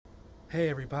Hey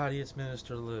everybody, it's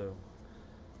Minister Lou.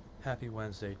 Happy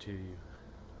Wednesday to you.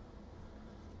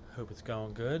 Hope it's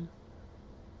going good.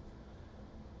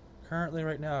 Currently,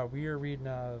 right now, we are reading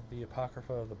out of the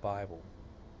Apocrypha of the Bible.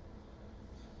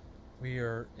 We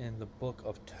are in the book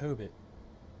of Tobit.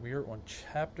 We are on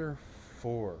chapter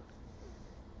 4.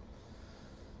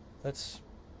 Let's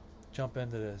jump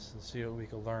into this and see what we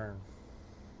can learn.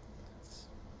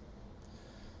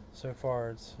 So far,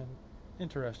 it's an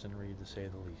interesting read, to say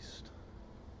the least.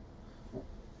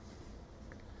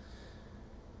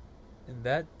 In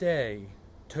that day,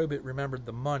 Tobit remembered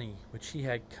the money which he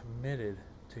had committed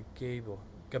to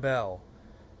Gabel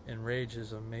in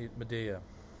rages of Medea,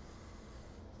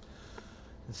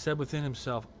 and said within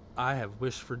himself, I have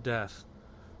wished for death.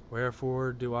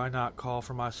 Wherefore do I not call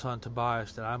for my son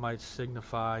Tobias, that I might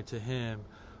signify to him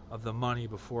of the money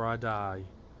before I die?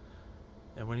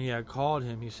 And when he had called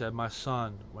him, he said, My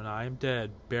son, when I am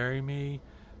dead, bury me,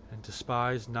 and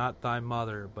despise not thy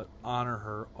mother, but honor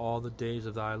her all the days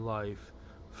of thy life,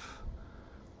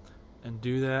 and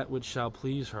do that which shall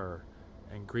please her,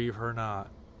 and grieve her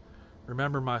not.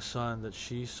 Remember, my son, that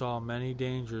she saw many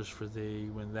dangers for thee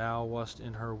when thou wast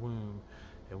in her womb,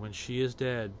 and when she is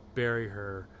dead, bury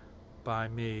her by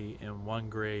me in one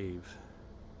grave.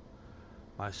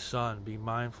 My son, be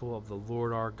mindful of the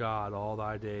Lord our God all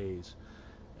thy days,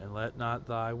 and let not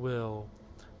thy will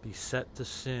be set to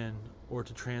sin or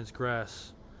to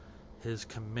transgress his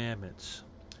commandments.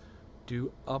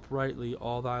 Do uprightly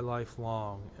all thy life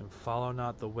long, and follow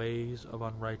not the ways of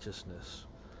unrighteousness.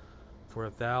 For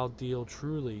if thou deal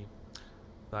truly,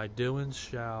 thy doings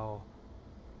shall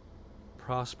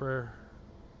prosperously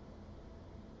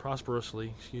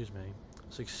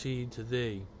succeed to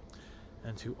thee,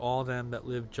 and to all them that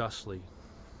live justly.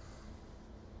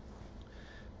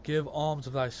 Give alms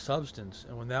of thy substance,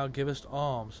 and when thou givest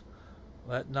alms,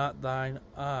 let not thine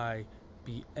eye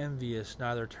be envious,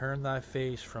 neither turn thy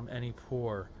face from any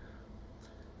poor,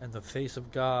 and the face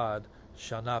of God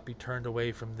shall not be turned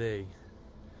away from thee.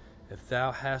 If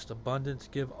thou hast abundance,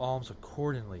 give alms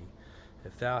accordingly.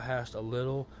 If thou hast a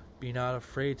little, be not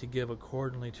afraid to give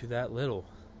accordingly to that little.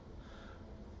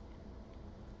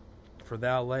 For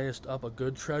thou layest up a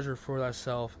good treasure for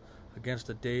thyself against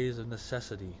the days of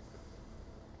necessity.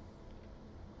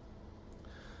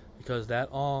 Because that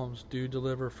alms do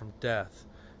deliver from death,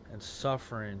 and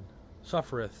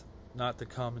suffereth not to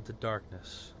come into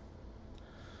darkness.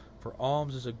 For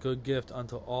alms is a good gift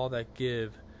unto all that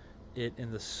give it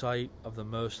in the sight of the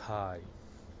Most High.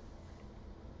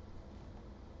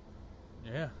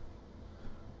 Yeah,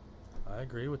 I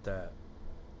agree with that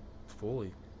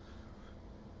fully.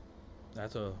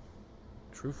 That's a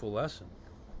truthful lesson.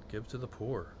 Give to the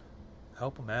poor.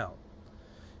 Help them out.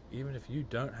 Even if you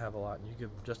don't have a lot and you give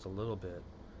them just a little bit,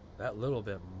 that little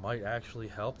bit might actually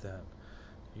help them.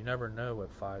 You never know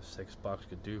what $5-6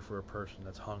 could do for a person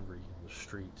that's hungry in the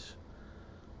streets.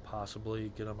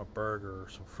 Possibly get them a burger or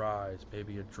some fries,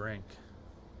 maybe a drink.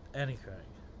 Anything,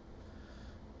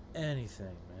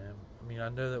 man. I mean, I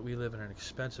know that we live in an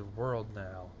expensive world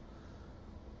now,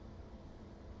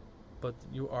 but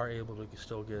you are able to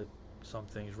still get some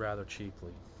things rather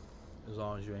cheaply, as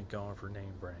long as you ain't going for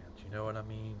name brands. You know what I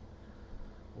mean?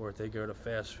 Or if they go to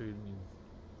fast food, I mean,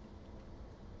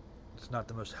 it's not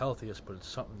the most healthiest, but it's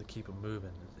something to keep them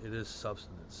moving. It is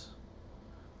substance.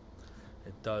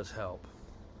 It does help.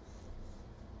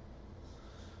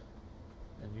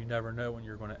 And you never know when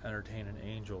you're going to entertain an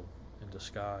angel in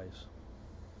disguise,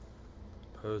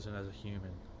 posing as a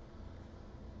human.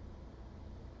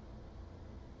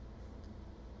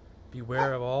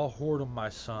 Beware of all whoredom, my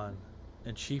son,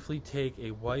 and chiefly take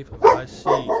a wife of thy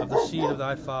seed, of the seed of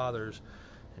thy fathers,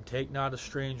 and take not a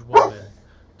strange woman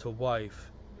to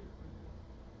wife,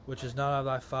 which is not of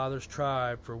thy father's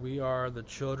tribe, for we are the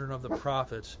children of the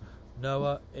prophets,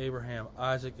 Noah, Abraham,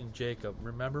 Isaac, and Jacob.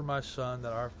 Remember, my son,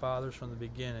 that our fathers from the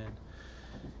beginning,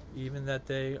 even that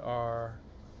they all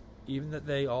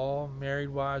married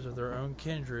wives of their own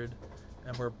kindred,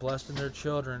 and were blessed in their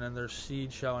children, and their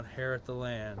seed shall inherit the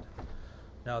land.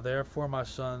 Now therefore, my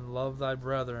son, love thy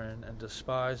brethren, and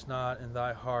despise not in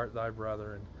thy heart thy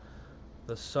brethren,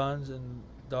 the sons and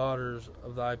daughters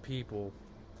of thy people,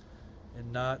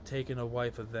 and not taking a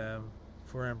wife of them,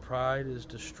 for in pride is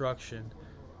destruction,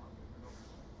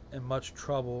 and much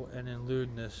trouble, and in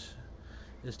lewdness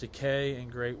is decay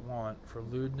and great want, for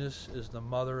lewdness is the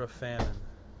mother of famine.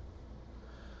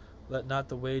 Let not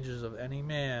the wages of any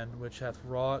man which hath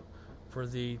wrought for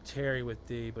thee tarry with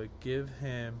thee, but give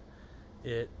him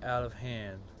it out of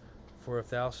hand. For if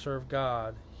thou serve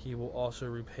God, he will also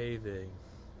repay thee.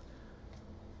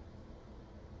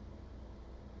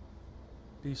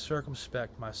 Be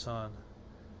circumspect, my son,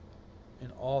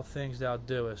 in all things thou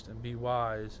doest, and be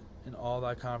wise in all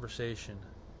thy conversation.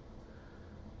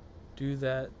 Do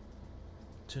that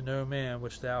to no man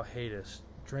which thou hatest.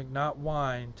 Drink not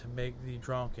wine to make thee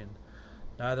drunken,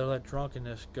 neither let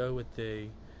drunkenness go with thee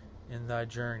in thy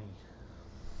journey.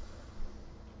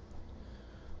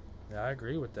 Yeah, I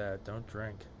agree with that. Don't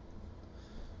drink.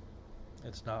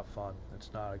 It's not fun.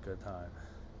 It's not a good time.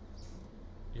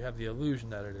 You have the illusion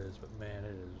that it is, but man,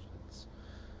 it is. It's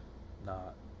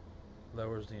not.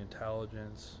 Lowers the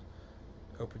intelligence,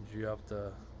 opens you up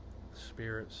to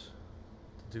spirits,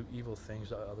 to do evil things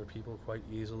to other people quite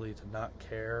easily, to not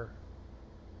care.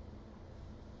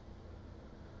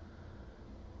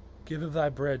 Give of thy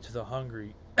bread to the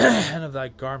hungry, and of thy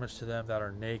garments to them that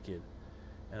are naked,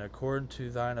 and according to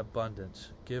thine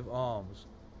abundance give alms,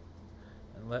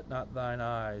 and let not thine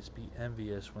eyes be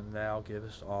envious when thou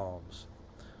givest alms.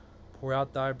 Pour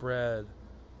out thy bread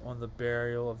on the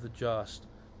burial of the just,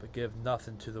 but give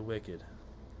nothing to the wicked.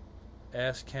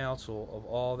 Ask counsel of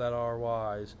all that are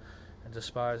wise, and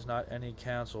despise not any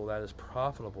counsel that is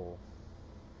profitable.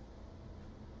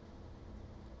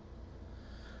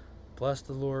 Bless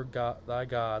the Lord God, thy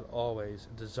God always,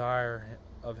 and desire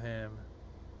of him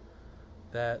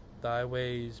that thy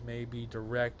ways may be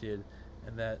directed,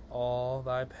 and that all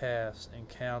thy paths and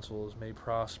counsels may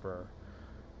prosper.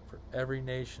 For every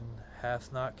nation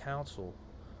hath not counsel,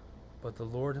 but the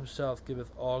Lord himself giveth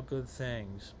all good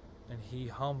things, and he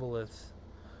humbleth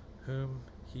whom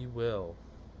he will,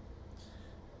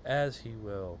 as he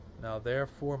will. Now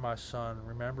therefore, my son,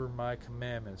 remember my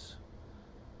commandments,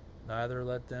 neither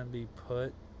let them be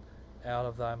put out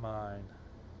of thy mind.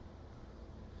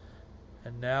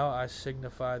 And now I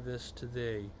signify this to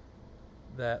thee,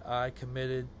 that I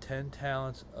committed 10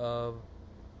 talents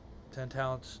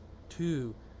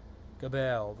to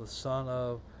Gabal, the son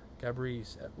of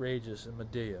Gabris, at Rages in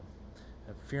Media.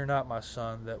 And fear not, my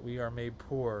son, that we are made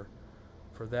poor,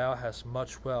 for thou hast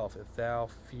much wealth, if thou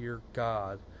fear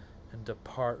God, and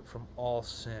depart from all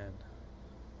sin.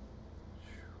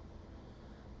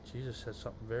 Jesus said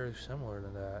something very similar to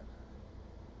that.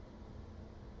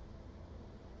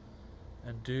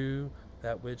 And do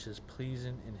that which is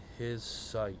pleasing in his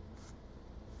sight.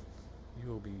 You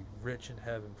will be rich in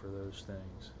heaven for those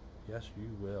things. Yes, you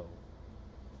will.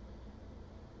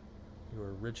 You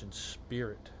are rich in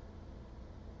spirit.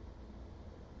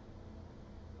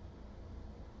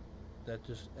 That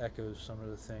just echoes some of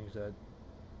the things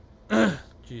that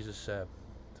Jesus said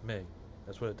to me.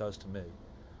 That's what it does to me.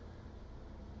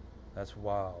 That's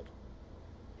wild.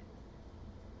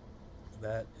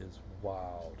 That is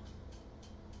wild.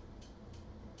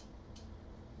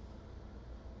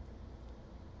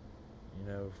 You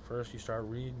know, first you start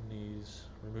reading these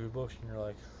removed books and you're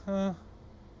like, huh,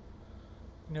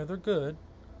 you know, they're good.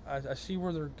 I see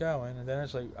where they're going. And then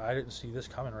it's like, I didn't see this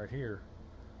coming right here.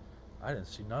 I didn't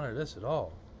see none of this at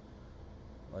all.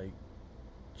 Like,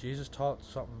 Jesus taught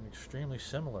something extremely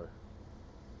similar.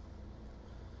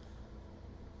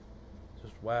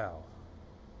 Just wow.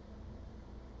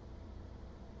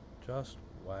 Just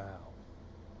wow.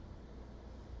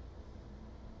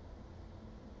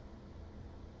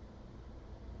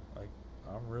 Like,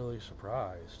 I'm really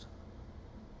surprised.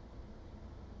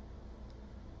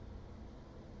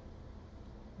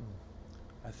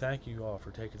 I thank you all for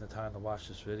taking the time to watch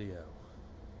this video,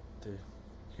 to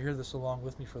hear this along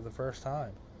with me for the first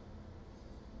time.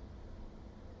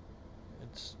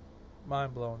 It's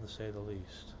mind-blowing to say the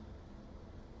least.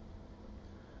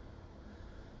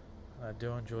 And I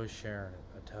do enjoy sharing it,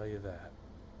 I tell you that.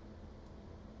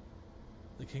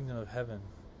 The kingdom of heaven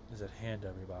is at hand,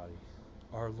 everybody.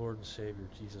 Our Lord and Savior,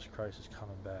 Jesus Christ, is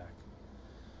coming back.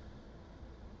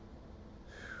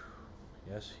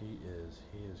 Yes, he is.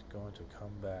 He is going to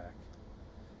come back.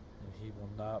 And he will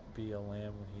not be a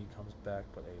lamb when he comes back,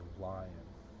 but a lion.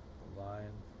 The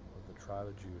lion of the tribe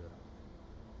of Judah.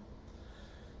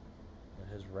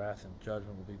 And his wrath and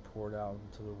judgment will be poured out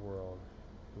into the world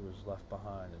who is left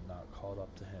behind and not called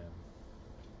up to him.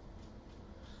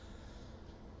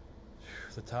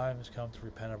 The time has come to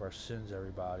repent of our sins,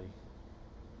 everybody.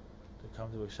 To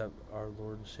come to accept our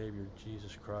Lord and Savior,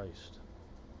 Jesus Christ,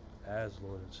 as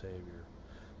Lord and Savior.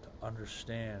 To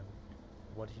understand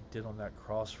what he did on that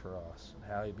cross for us,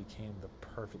 and how he became the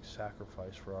perfect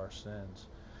sacrifice for our sins,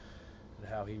 and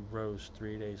how he rose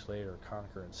 3 days later,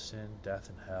 conquering sin, death,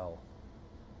 and hell.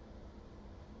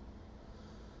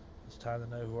 It's time to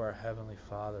know who our Heavenly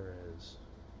Father is,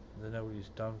 and to know what he's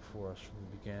done for us from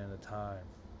the beginning of time,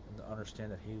 and to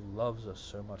understand that he loves us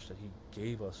so much that he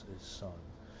gave us his Son,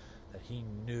 that he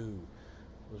knew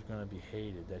was going to be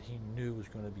hated, that he knew was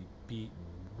going to be beaten,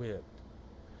 whipped,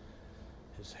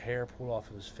 his hair pulled off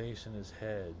of his face and his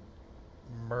head,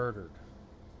 murdered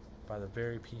by the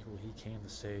very people he came to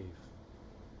save.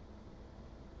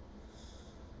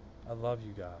 I love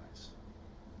you guys.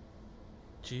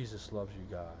 Jesus loves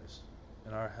you guys.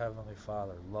 And our Heavenly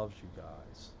Father loves you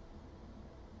guys.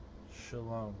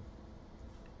 Shalom.